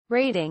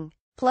Rating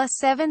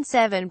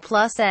 +77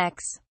 plus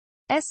X.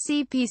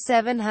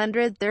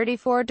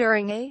 SCP-734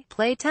 during a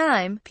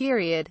playtime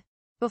period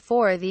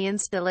before the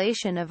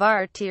installation of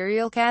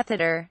arterial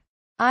catheter.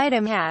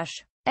 Item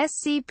hash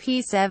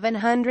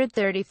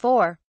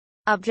SCP-734.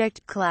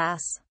 Object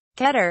Class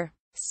Keter.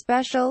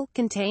 Special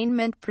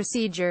Containment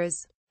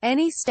Procedures.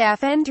 Any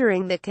staff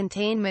entering the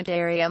containment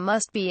area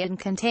must be in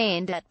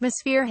contained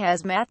atmosphere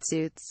hazmat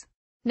suits.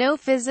 No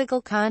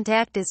physical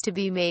contact is to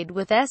be made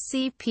with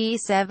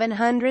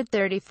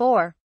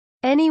SCP-734.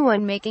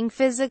 Anyone making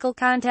physical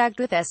contact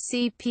with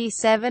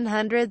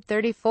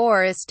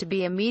SCP-734 is to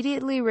be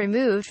immediately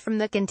removed from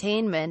the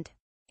containment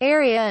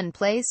area and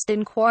placed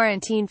in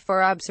quarantine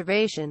for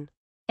observation.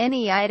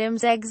 Any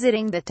items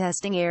exiting the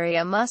testing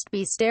area must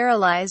be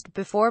sterilized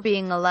before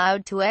being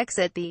allowed to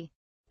exit the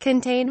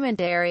containment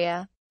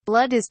area.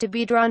 Blood is to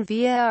be drawn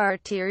via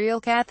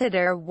arterial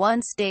catheter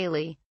once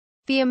daily.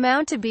 The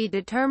amount to be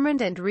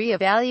determined and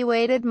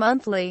re-evaluated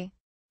monthly.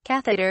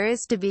 Catheter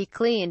is to be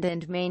cleaned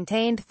and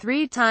maintained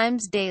 3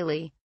 times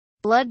daily.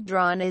 Blood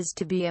drawn is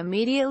to be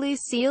immediately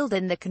sealed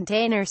in the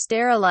container,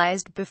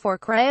 sterilized before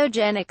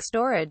cryogenic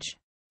storage.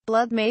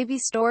 Blood may be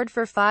stored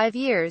for 5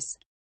 years,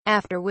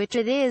 after which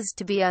it is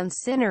to be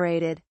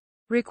incinerated.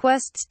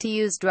 Requests to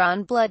use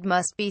drawn blood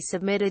must be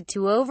submitted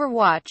to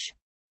Overwatch.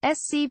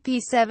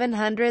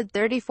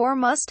 SCP-734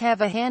 must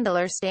have a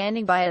handler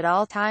standing by at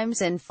all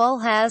times in full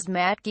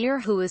hazmat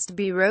gear who is to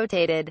be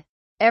rotated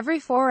every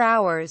 4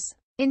 hours.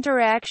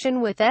 Interaction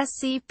with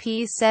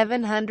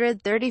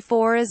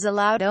SCP-734 is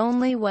allowed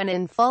only when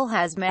in full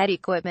hazmat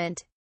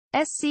equipment.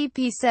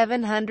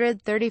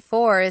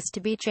 SCP-734 is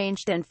to be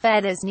changed and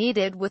fed as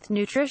needed with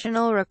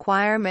nutritional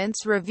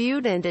requirements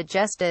reviewed and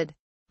adjusted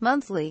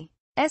monthly.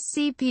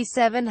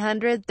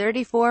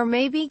 SCP-734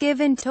 may be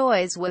given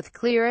toys with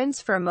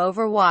clearance from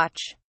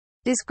Overwatch.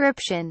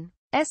 Description: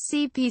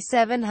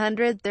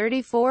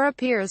 SCP-734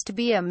 appears to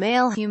be a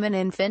male human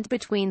infant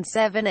between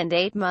 7 and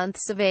 8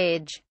 months of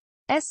age.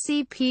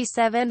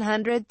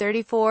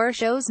 SCP-734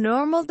 shows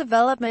normal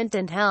development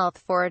and health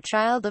for a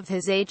child of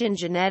his age and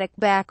genetic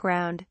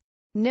background.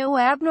 No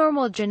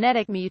abnormal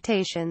genetic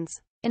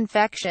mutations,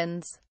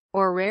 infections,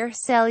 or rare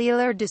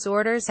cellular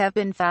disorders have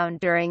been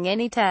found during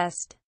any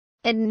test,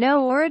 and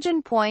no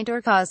origin point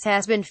or cause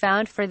has been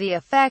found for the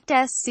effect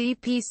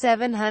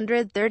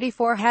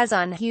SCP-734 has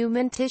on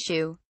human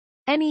tissue.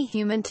 Any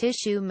human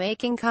tissue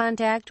making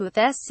contact with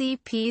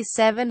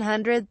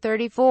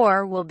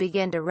SCP-734 will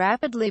begin to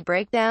rapidly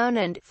break down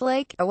and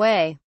flake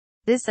away.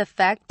 This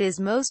effect is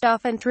most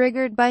often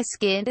triggered by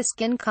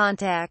skin-to-skin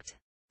contact,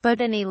 but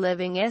any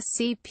living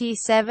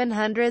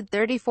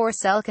SCP-734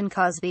 cell can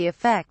cause the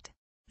effect.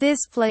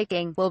 This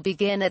flaking will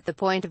begin at the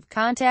point of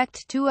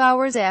contact 2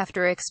 hours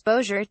after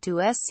exposure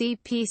to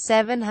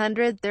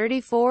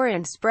SCP-734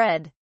 and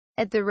spread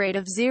at the rate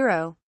of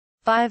 0.5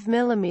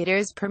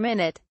 mm per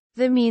minute.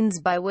 The means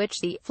by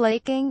which the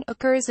flaking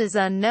occurs is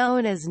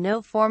unknown, as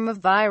no form of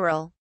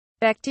viral,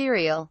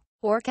 bacterial,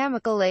 or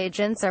chemical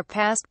agents are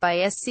passed by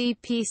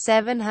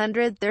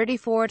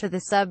SCP-734 to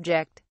the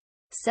subject.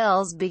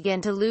 Cells begin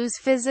to lose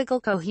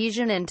physical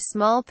cohesion and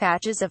small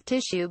patches of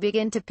tissue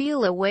begin to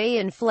peel away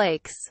in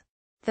flakes.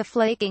 The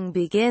flaking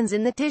begins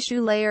in the tissue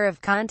layer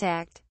of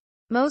contact,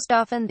 most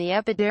often the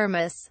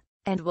epidermis,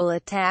 and will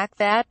attack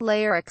that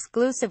layer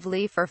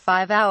exclusively for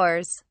 5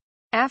 hours.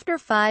 After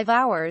 5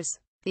 hours,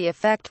 the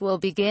effect will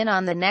begin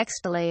on the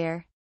next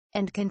layer,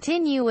 and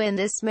continue in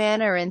this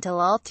manner until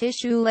all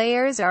tissue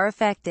layers are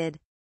affected.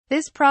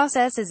 This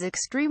process is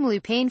extremely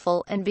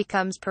painful and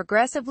becomes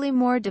progressively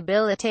more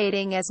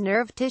debilitating as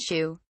nerve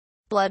tissue,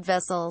 blood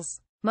vessels,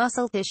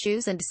 muscle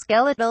tissues and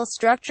skeletal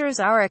structures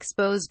are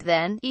exposed,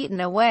 then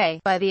eaten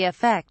away by the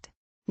effect.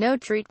 No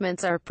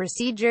treatments or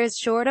procedures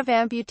short of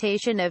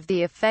amputation of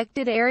the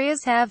affected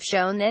areas have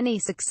shown any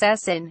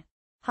success in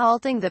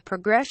halting the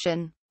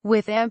progression,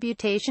 with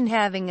amputation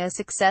having a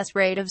success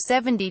rate of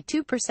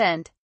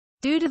 72%.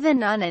 Due to the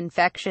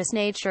non-infectious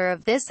nature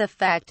of this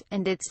effect,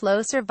 and its low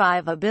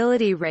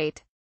survivability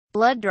rate,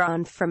 blood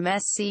drawn from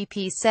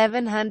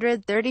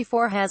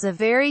SCP-734 has a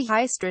very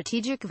high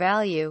strategic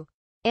value.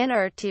 An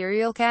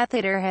arterial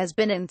catheter has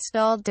been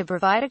installed to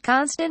provide a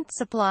constant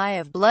supply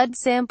of blood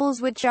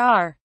samples which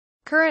are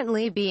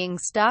currently being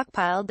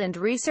stockpiled and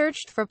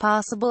researched for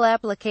possible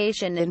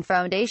application in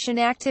Foundation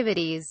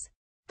activities,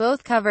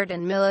 both covered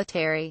and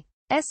military.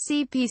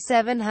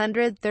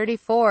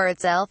 SCP-734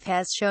 itself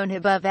has shown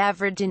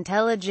above-average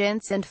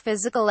intelligence and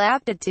physical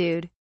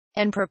aptitude,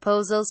 and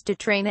proposals to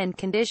train and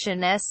condition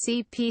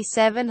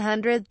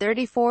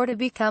SCP-734 to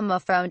become a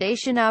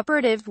Foundation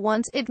operative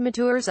once it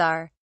matures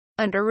are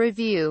under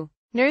review.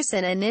 Nurse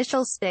in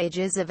initial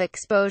stages of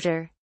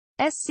exposure.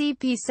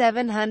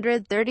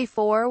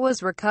 SCP-734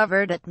 was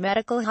recovered at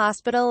medical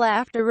hospital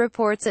after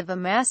reports of a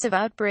massive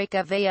outbreak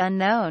of a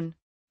unknown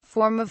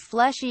form of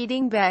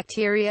flesh-eating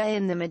bacteria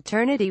in the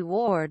maternity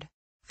ward.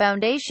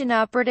 Foundation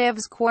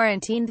operatives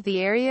quarantined the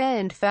area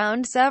and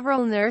found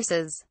several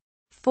nurses,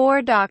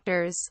 4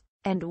 doctors,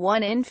 and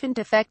 1 infant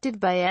affected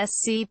by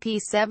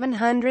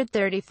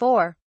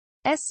SCP-734.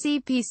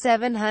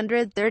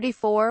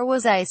 SCP-734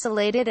 was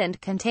isolated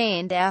and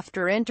contained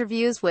after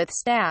interviews with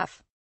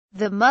staff.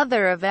 The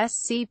mother of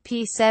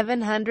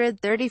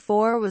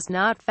SCP-734 was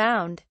not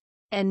found,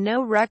 and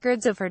no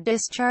records of her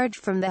discharge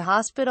from the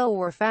hospital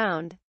were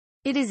found.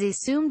 It is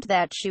assumed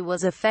that she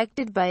was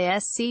affected by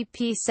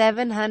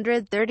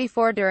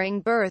SCP-734 during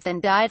birth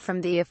and died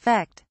from the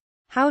effect.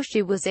 How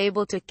she was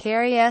able to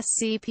carry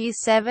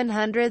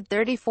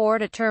SCP-734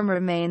 to term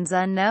remains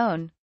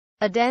unknown.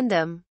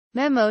 Addendum.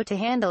 Memo to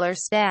handler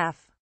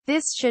staff.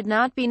 This should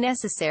not be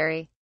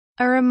necessary.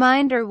 A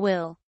reminder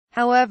will,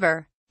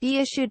 however, be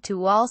issued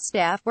to all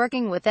staff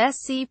working with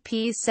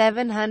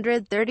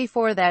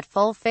SCP-734 that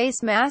full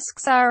face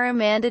masks are a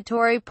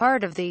mandatory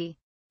part of the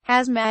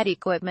hazmat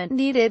equipment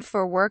needed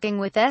for working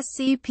with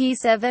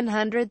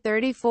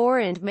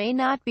SCP-734 and may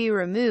not be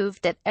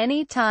removed at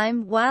any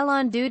time while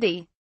on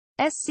duty.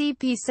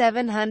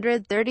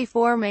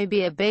 SCP-734 may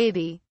be a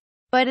baby,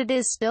 but it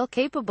is still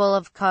capable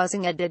of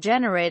causing a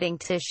degenerating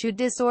tissue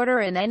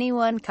disorder in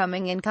anyone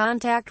coming in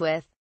contact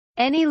with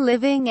any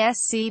living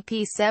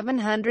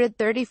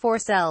SCP-734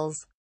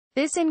 cells.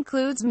 This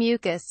includes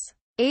mucus.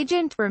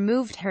 Agent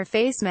removed her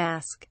face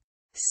mask,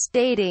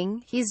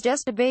 stating, "He's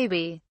just a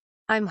baby.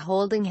 I'm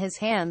holding his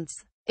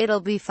hands. It'll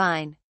be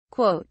fine."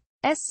 Quote.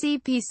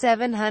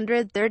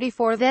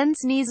 SCP-734 then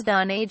sneezed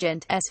on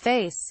Agent S'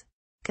 face,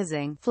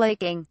 causing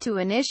flaking to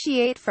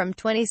initiate from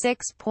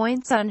 26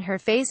 points on her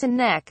face and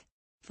neck.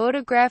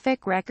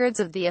 Photographic records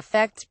of the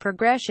effect's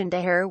progression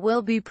to her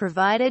will be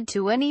provided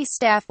to any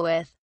staff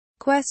with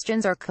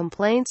questions or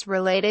complaints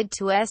related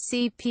to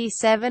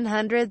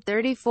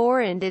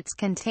SCP-734 and its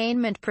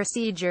containment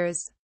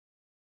procedures.